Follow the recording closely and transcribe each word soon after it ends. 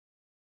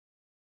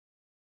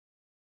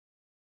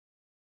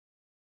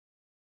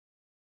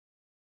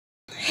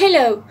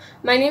Hello,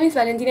 my name is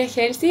Valentina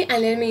Gelsi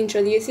and let me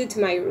introduce you to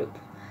my group.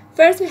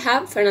 First we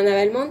have Fernanda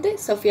Belmonte,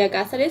 Sofía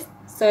Cázares,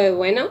 Zoe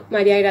Bueno,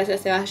 María Gracia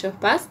Ceballos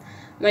Paz,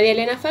 María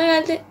Elena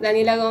Fagalte,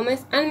 Daniela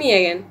Gomez, and me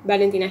again,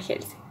 Valentina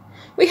Gelsi.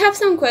 We have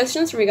some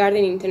questions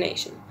regarding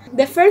intonation.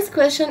 The first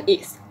question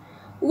is,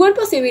 what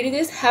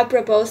possibilities have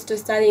proposed to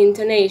study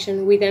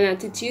intonation with an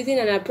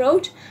attitudinal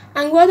approach,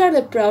 and what are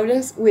the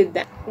problems with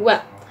them?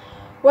 Well,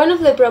 one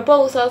of the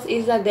proposals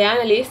is that the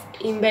analyst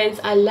invents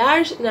a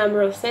large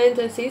number of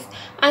sentences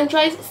and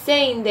tries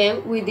saying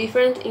them with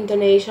different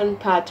intonation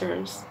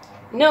patterns,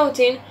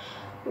 noting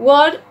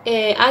what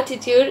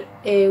attitude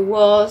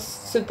was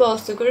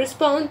supposed to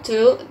correspond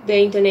to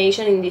the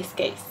intonation in this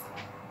case.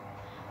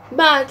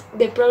 But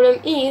the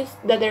problem is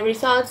that the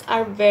results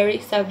are very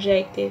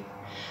subjective,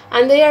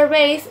 and they are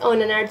based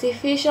on an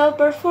artificial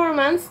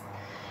performance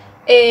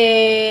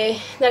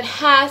that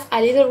has a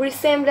little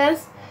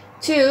resemblance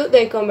to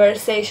the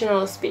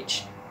conversational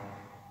speech.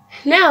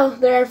 Now,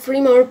 there are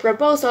 3 more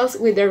proposals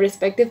with their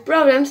respective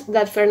problems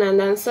that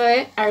Fernanda and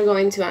Zoe are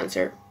going to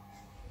answer.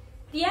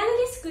 The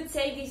analyst could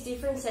say these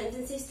different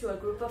sentences to a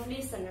group of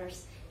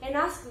listeners and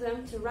ask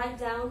them to write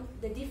down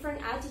the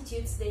different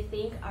attitudes they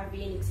think are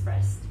being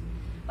expressed.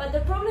 But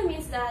the problem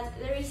is that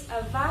there is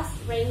a vast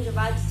range of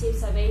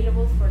adjectives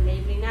available for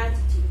labeling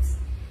attitudes,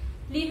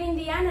 leaving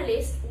the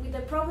analyst with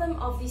the problem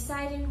of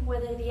deciding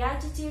whether the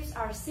adjectives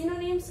are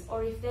synonyms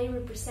or if they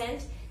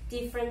represent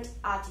different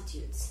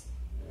attitudes.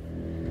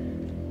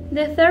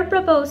 The third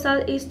proposal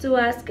is to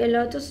ask a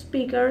lot of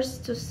speakers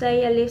to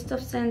say a list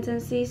of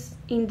sentences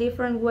in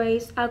different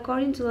ways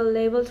according to the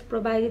labels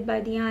provided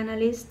by the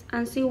analyst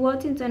and see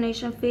what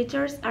intonation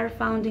features are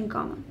found in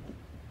common.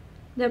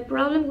 The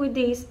problem with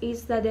this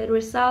is that the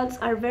results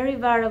are very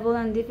variable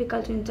and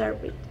difficult to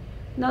interpret,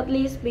 not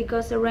least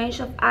because the range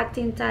of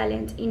acting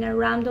talent in a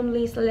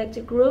randomly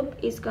selected group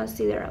is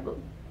considerable.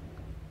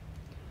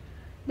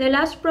 The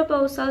last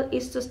proposal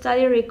is to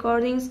study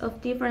recordings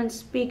of different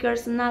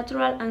speakers'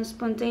 natural and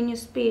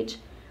spontaneous speech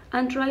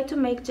and try to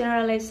make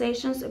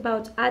generalizations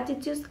about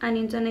attitudes and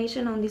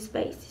intonation on this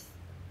basis.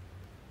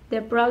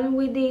 The problem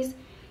with this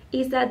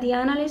is that the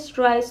analyst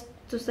tries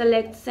to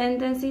select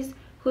sentences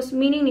whose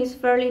meaning is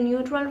fairly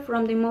neutral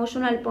from the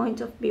emotional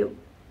point of view.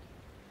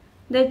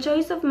 The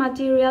choice of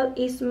material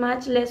is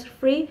much less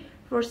free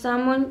for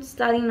someone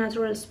studying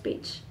natural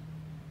speech.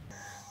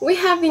 We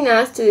have been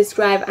asked to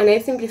describe and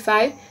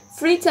exemplify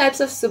 3 types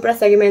of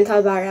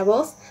suprasegmental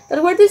variables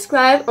that were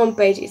described on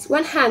pages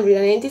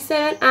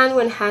 187 and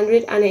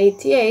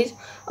 188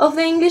 of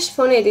the English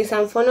Phonetics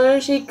and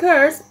Phonology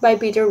course by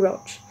Peter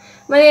Roach.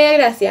 María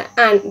Gracia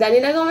and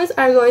Daniela Gomez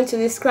are going to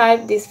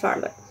describe this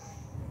further.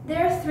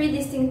 There are 3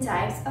 distinct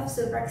types of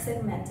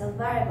suprasegmental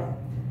variable.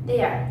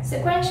 They are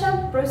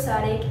sequential,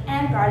 prosodic,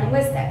 and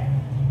paralinguistic.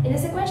 In the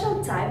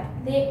sequential type,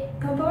 the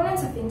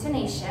components of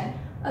intonation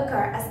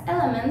occur as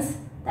elements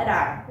that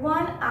are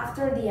one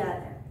after the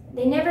other.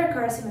 They never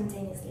occur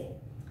simultaneously.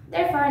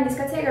 Therefore, in this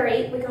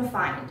category, we can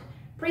find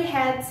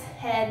preheads,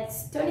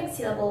 heads, tonic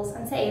syllables,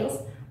 and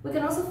tails. We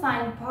can also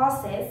find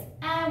pauses,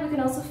 and we can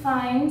also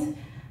find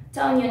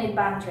tone unit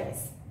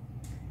boundaries.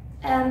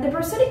 The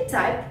prosodic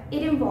type,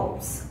 it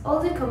involves all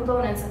the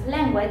components of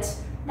language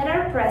that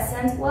are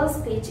present while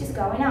speech is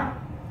going on.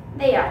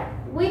 They are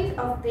width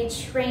of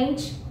pitch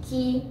range,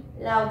 key,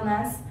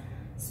 loudness,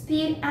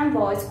 speed, and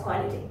voice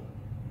quality.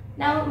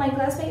 Now, my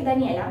classmate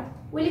Daniela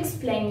will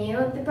explain you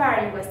the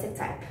paralinguistic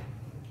type.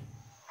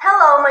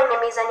 Hello, my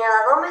name is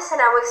Daniela Gomez and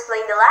I will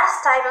explain the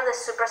last type of the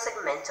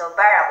suprasegmental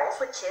variables,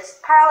 which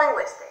is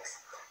paralinguistics.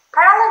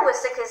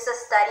 Paralinguistics is the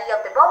study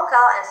of the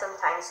vocal and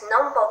sometimes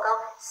non-vocal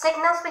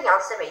signals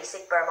beyond the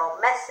basic verbal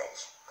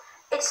message.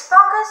 Its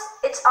focus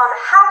is on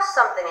how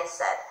something is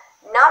said,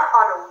 not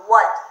on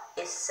what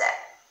is said.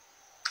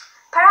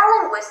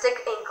 Paralinguistic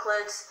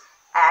includes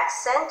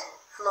accent,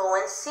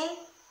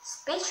 fluency,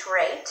 speech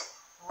rate,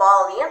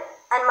 volume,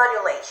 and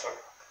modulation.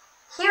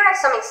 Here are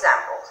some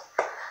examples.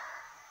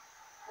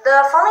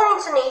 The following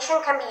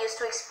intonation can be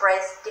used to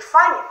express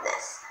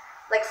definiteness,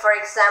 like for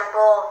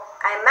example,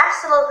 I'm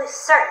absolutely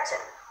certain.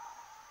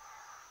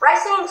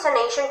 Rising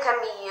intonation can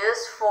be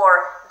used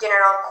for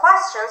general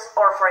questions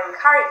or for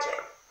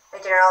encouraging. A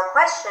general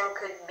question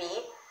could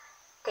be,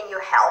 can you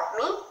help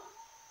me?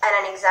 And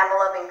an example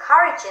of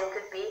encouraging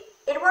could be,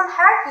 it won't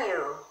hurt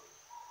you.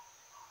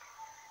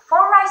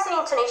 Full rising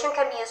intonation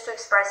can be used to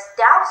express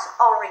doubts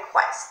or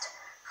requests.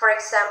 For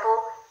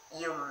example,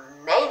 you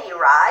may be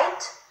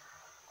right,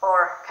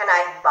 or can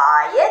I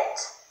buy it?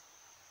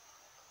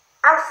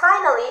 And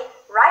finally,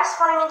 rise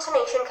falling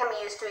intonation can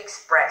be used to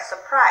express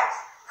surprise.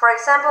 For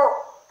example,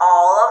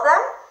 all of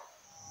them?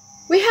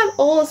 We have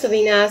also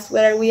been asked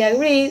whether we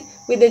agree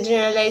with the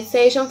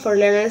generalization for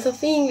learners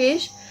of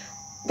English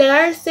that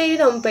are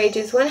stated on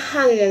pages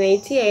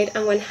 188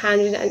 and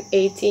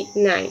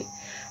 189,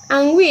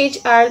 and which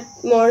are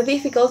more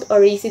difficult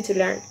or easy to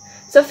learn.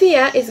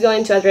 Sofía is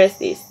going to address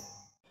this.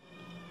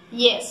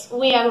 Yes,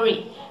 we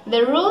agree.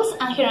 The rules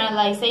and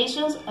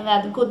generalizations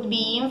that could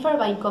be inferred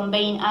by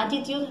conveying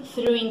attitude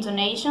through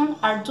intonation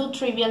are too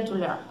trivial to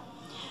learn.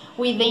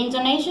 With the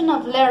intonation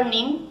of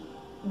learning,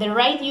 the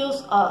right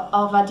use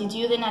of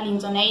attitudinal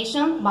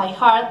intonation by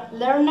heart,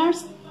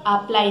 learners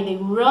apply the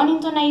wrong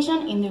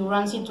intonation in the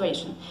wrong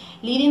situation,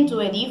 leading to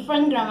a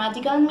different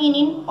grammatical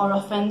meaning or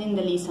offending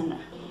the listener.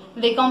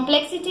 The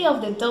complexity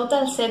of the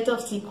total set of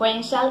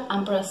sequential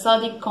and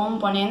prosodic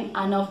components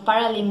and of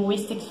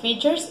paralinguistic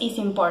features is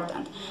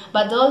important,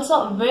 but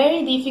also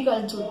very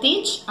difficult to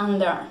teach and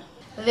learn.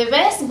 The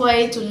best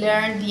way to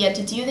learn the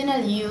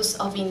attitudinal use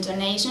of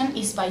intonation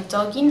is by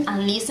talking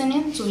and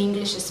listening to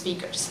English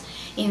speakers.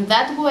 In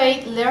that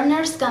way,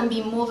 learners can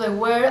be more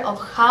aware of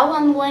how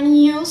and when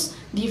use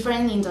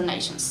different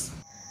intonations.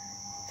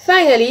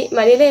 Finally,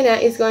 Maria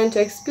Elena is going to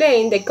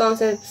explain the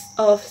concepts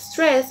of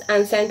stress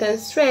and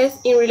sentence stress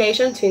in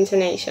relation to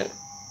intonation.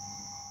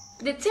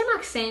 The term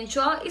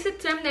accentual is a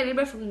term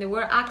derived from the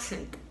word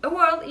accent, a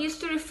word used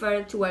to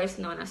refer to what is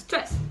known as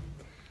stress.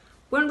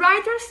 When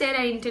writers say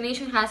that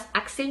intonation has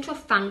accentual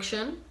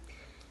function,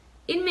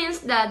 it means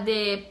that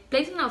the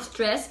placement of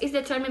stress is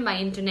determined by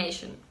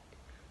intonation.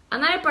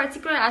 Another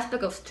particular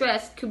aspect of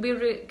stress could be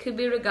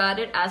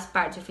regarded as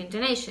part of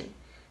intonation.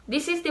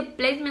 This is the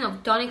placement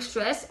of tonic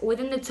stress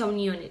within the tone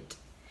unit.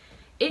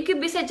 It could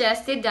be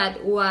suggested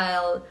that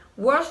while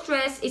word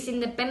stress is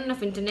independent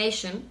of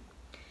intonation,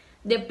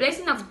 the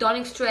placement of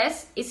tonic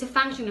stress is a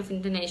function of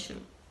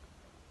intonation.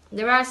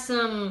 There are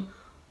some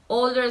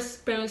older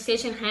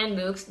pronunciation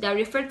handbooks that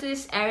refer to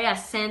this area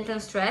as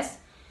sentence stress,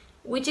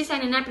 which is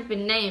an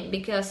inappropriate name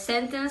because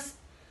sentence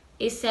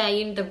is a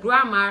unit of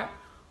grammar,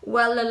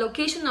 while the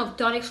location of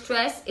tonic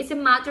stress is a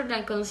matter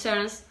that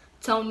concerns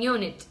tone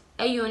unit,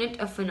 a unit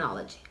of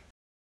phonology.